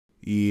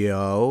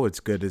Yo, it's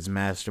good as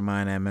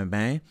Mastermind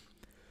MMA.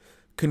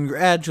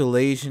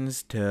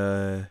 Congratulations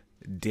to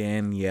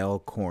Danielle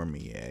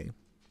Cormier.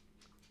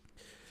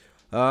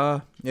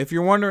 If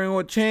you're wondering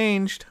what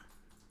changed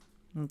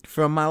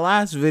from my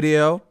last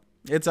video,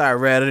 it's I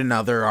read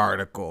another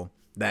article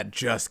that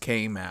just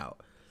came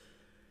out.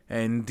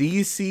 And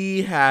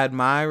DC had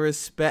my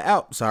respect.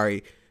 Oh,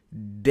 sorry.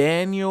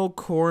 Danielle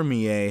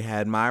Cormier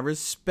had my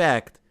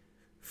respect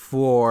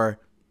for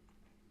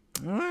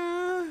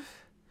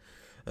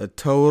a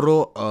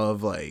total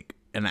of like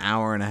an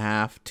hour and a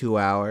half, 2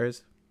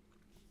 hours,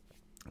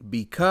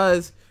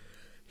 because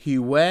he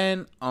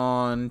went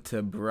on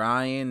to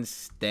Brian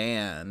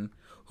Stann,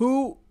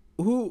 who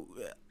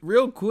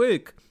real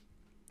quick,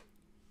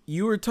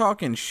 you were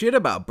talking shit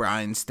about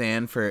Brian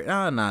Stann for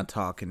not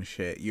talking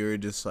shit. You were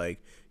just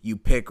like, you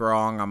pick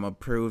wrong, I'm gonna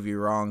prove you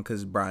wrong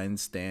because Brian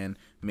Stann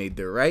made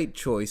the right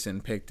choice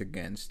and picked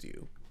against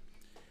you.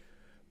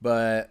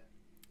 But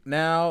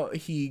now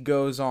he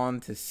goes on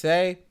to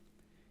say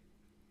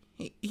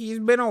he's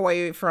been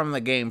away from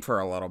the game for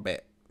a little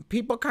bit.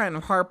 People kind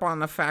of harp on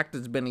the fact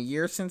it's been a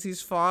year since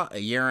he's fought,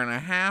 a year and a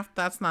half.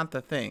 That's not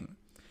the thing.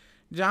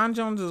 Jon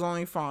Jones has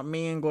only fought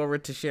me and Glover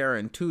Teixeira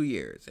in 2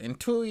 years. In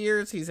 2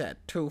 years, he's had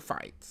 2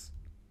 fights.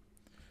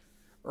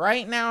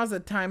 Right now is the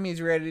time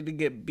he's ready to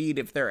get beat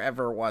if there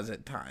ever was a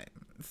time.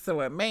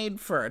 So it made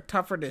for a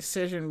tougher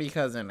decision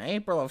because in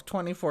April of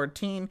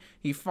 2014,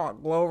 he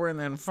fought Glover and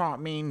then fought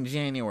me in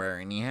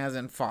January, and he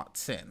hasn't fought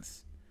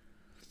since.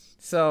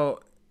 So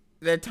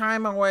the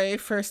time away,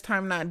 first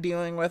time not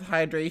dealing with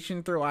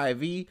hydration through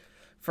IV,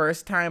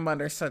 first time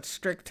under such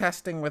strict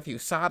testing with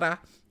USADA,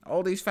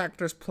 all these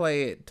factors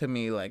play it to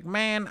me like,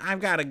 man,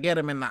 I've got to get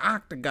him in the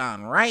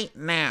octagon right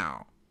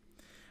now.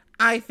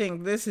 I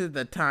think this is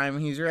the time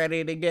he's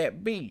ready to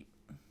get beat.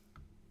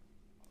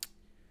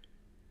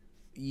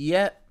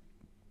 Yet,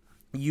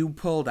 you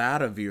pulled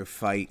out of your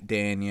fight,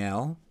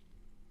 Danielle.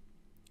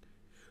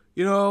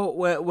 You know,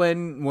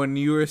 when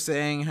you were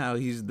saying how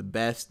he's the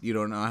best, you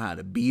don't know how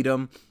to beat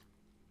him,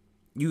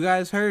 you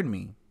guys heard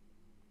me.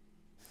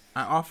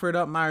 I offered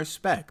up my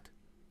respect.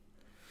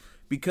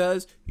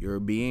 Because you're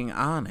being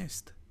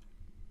honest.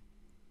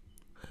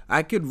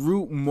 I could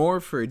root more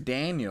for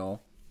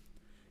Daniel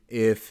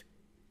if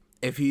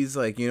he's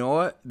like, you know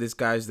what, this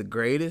guy's the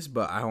greatest,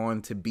 but I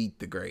want to beat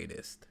the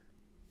greatest.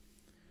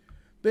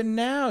 But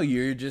now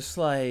you're just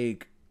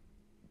like,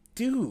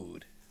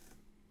 dude,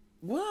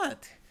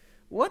 what?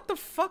 What the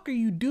fuck are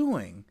you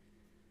doing?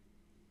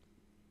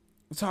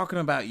 Talking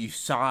about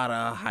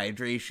USADA,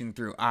 hydration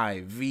through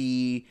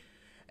IV,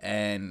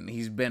 and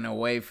he's been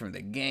away from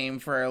the game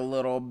for a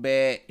little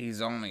bit.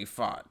 He's only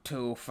fought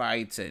 2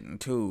 fights in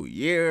 2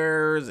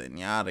 years, and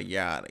yada,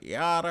 yada,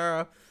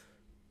 yada.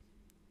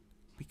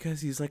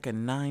 Because he's like a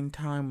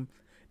 9-time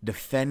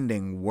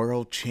defending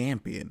world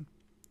champion.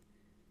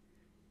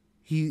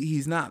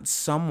 He's not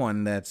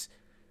someone that's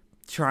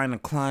trying to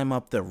climb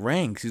up the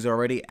ranks. He's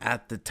already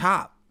at the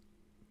top.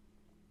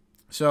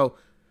 So,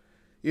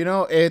 you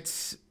know,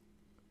 it's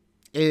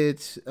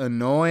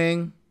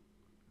annoying.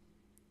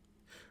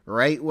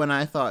 Right when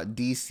I thought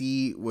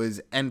DC was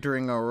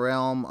entering a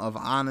realm of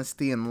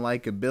honesty and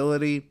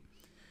likability,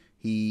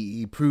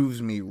 he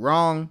proves me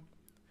wrong.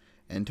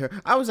 And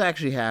I was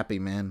actually happy,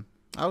 man.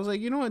 I was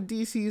like, you know what,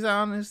 DC's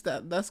honest.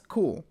 That's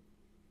cool.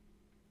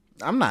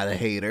 I'm not a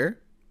hater.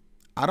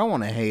 I don't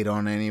want to hate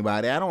on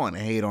anybody. I don't want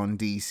to hate on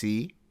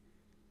DC.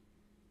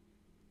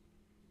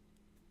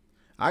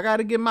 I got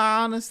to give my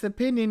honest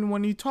opinion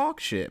when you talk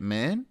shit,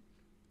 man.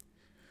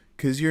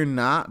 Because you're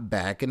not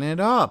backing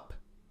it up.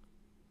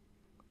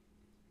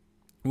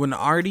 When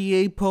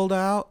RDA pulled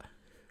out,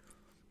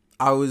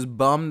 I was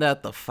bummed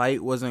that the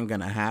fight wasn't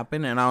going to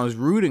happen, and I was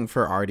rooting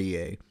for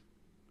RDA.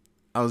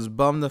 I was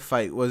bummed the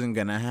fight wasn't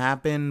going to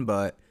happen,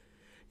 but,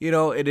 you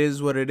know, it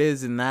is what it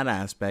is in that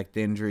aspect.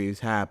 Injuries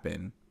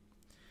happen.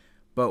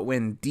 But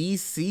when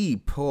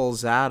DC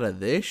pulls out of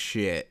this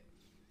shit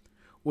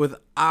with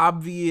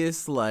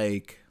obvious,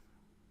 like,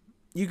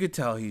 you could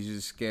tell he's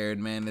just scared,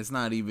 man. It's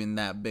not even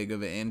that big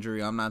of an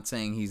injury. I'm not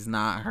saying he's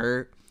not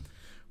hurt.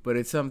 But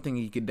it's something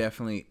he could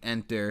definitely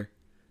enter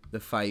the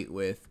fight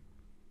with.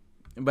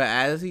 But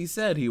as he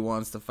said, he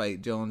wants to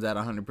fight Jones at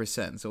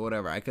 100%. So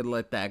whatever, I could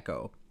let that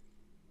go.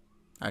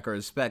 I could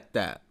respect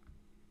that.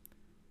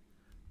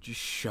 Just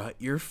shut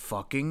your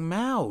fucking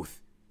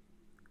mouth.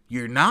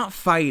 You're not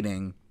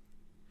fighting.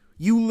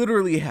 You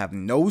literally have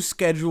no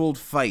scheduled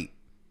fight.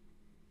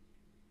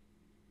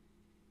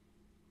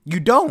 You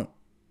don't.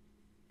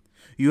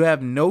 You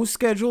have no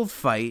scheduled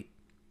fight.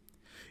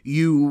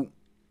 You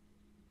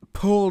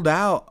pulled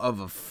out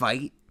of a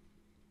fight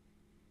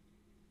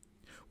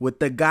with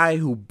the guy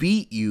who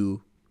beat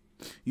you.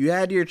 You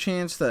had your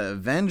chance to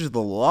avenge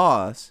the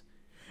loss,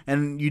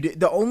 and you did.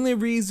 The only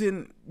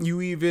reason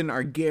you even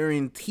are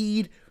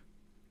guaranteed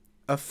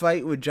a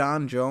fight with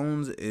Jon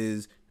Jones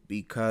is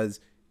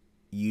because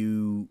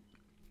you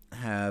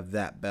have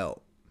that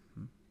belt.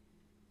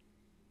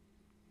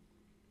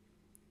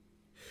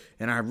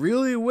 And I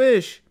really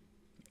wish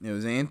it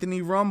was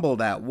Anthony Rumble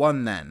that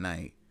won that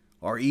night.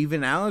 or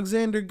even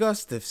Alexander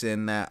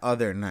Gustafsson that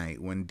other night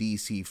when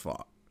DC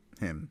fought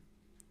him.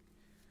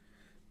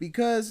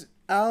 Because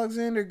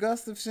Alexander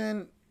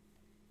Gustafsson,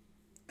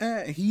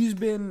 he's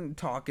been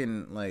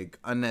talking like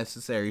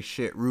unnecessary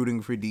shit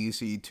rooting for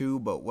DC too,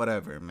 but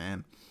whatever,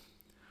 man.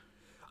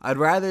 I'd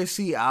rather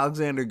see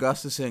Alexander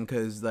Gustafsson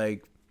because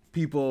like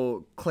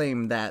people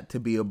claim that to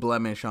be a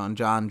blemish on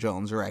Jon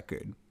Jones'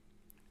 record.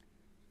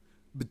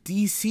 But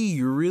DC,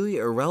 you're really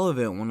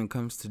irrelevant when it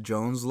comes to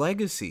Jones'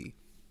 legacy.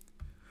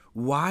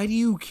 Why do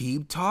you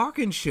keep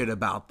talking shit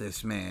about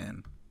this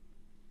man?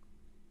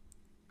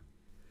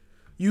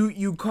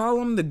 You call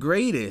him the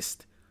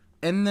greatest,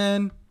 and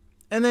then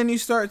you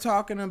start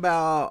talking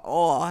about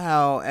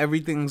how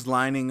everything's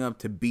lining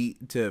up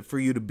for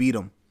you to beat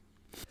him.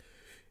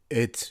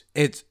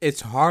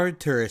 It's hard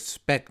to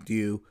respect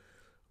you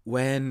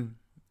when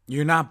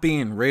you're not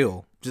being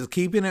real. Just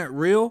keeping it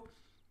real.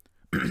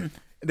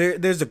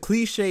 There's a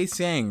cliche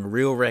saying,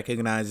 real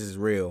recognizes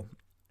real.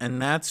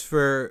 And that's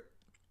for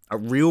a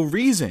real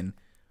reason.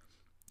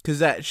 Because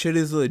that shit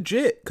is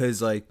legit.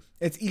 Because, like,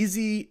 it's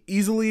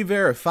easily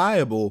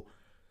verifiable.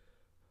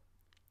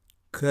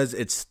 Because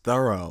it's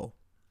thorough.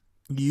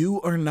 You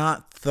are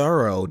not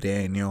thorough,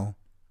 Daniel.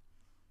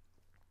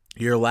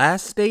 Your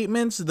last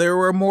statements, they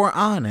were more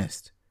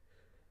honest.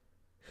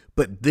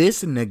 But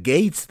this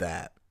negates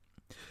that.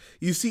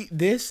 You see,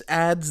 this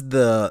adds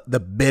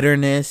the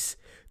bitterness.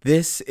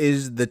 This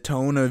is the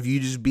tone of you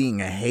just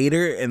being a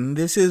hater, and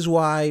this is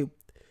why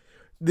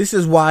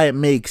it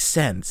makes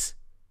sense.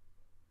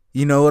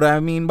 You know what I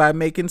mean by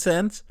making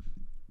sense?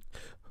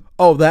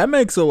 Oh, that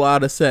makes a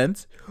lot of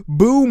sense.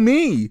 Boo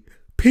me.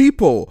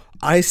 People,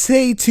 I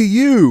say to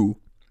you,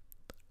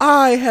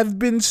 I have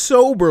been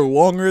sober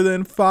longer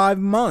than 5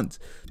 months.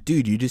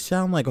 Dude, you just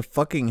sound like a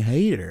fucking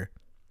hater.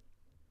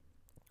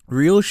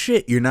 Real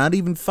shit, you're not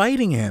even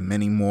fighting him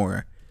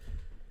anymore.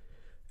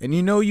 And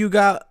you know you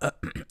got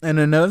an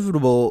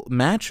inevitable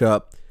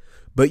matchup,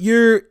 but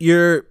you're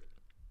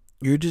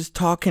just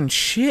talking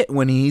shit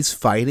when he's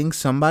fighting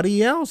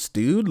somebody else,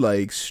 dude.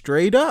 Like,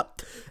 straight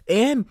up.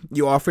 And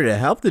you offer to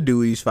help the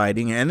dude he's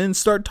fighting and then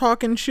start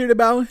talking shit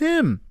about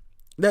him.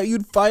 That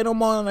you'd fight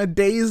him on a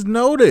day's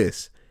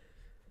notice.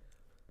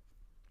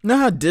 Know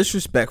how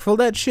disrespectful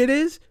that shit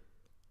is?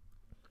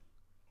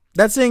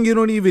 That's saying you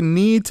don't even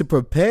need to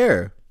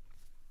prepare.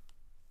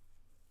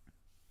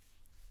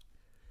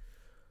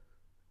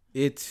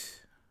 It's,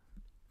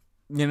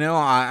 you know,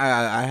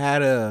 I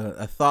had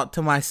a thought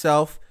to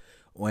myself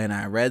when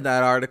I read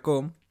that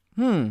article.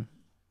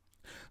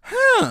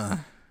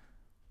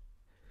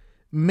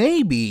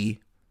 Maybe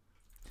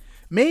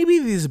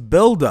this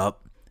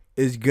buildup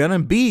is gonna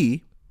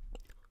be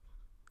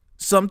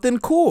something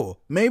cool.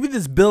 Maybe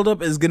this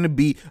buildup is gonna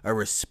be a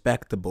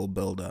respectable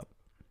buildup.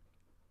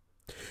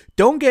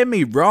 Don't get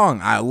me wrong.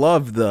 I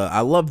love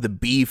the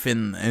beef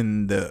and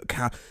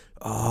the.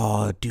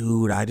 Oh,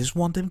 dude, I just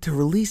want them to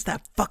release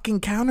that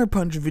fucking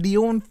Counterpunch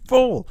video in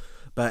full.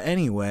 But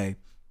anyway,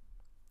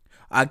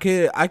 I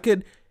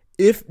could,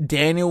 if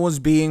Daniel was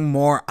being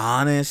more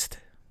honest,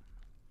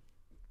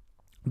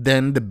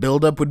 then the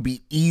buildup would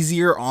be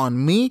easier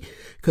on me.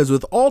 Because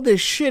with all this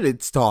shit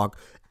it's talk,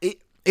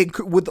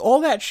 with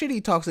all that shit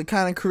he talks, it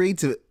kind of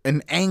creates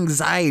an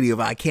anxiety of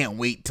I can't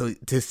wait to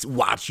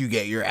watch you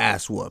get your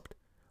ass whooped.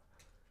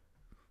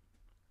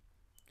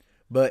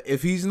 But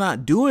if he's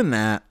not doing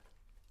that,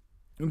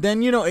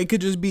 then, you know, it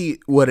could just be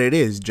what it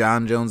is.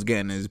 Jon Jones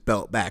getting his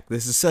belt back.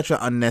 This is such an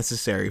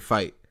unnecessary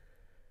fight.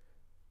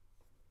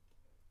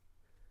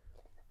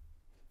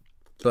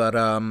 But,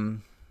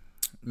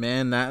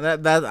 man,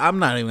 that I'm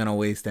not even going to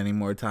waste any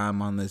more time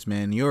on this,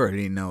 man. You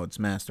already know it's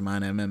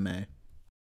Mastermind MMA.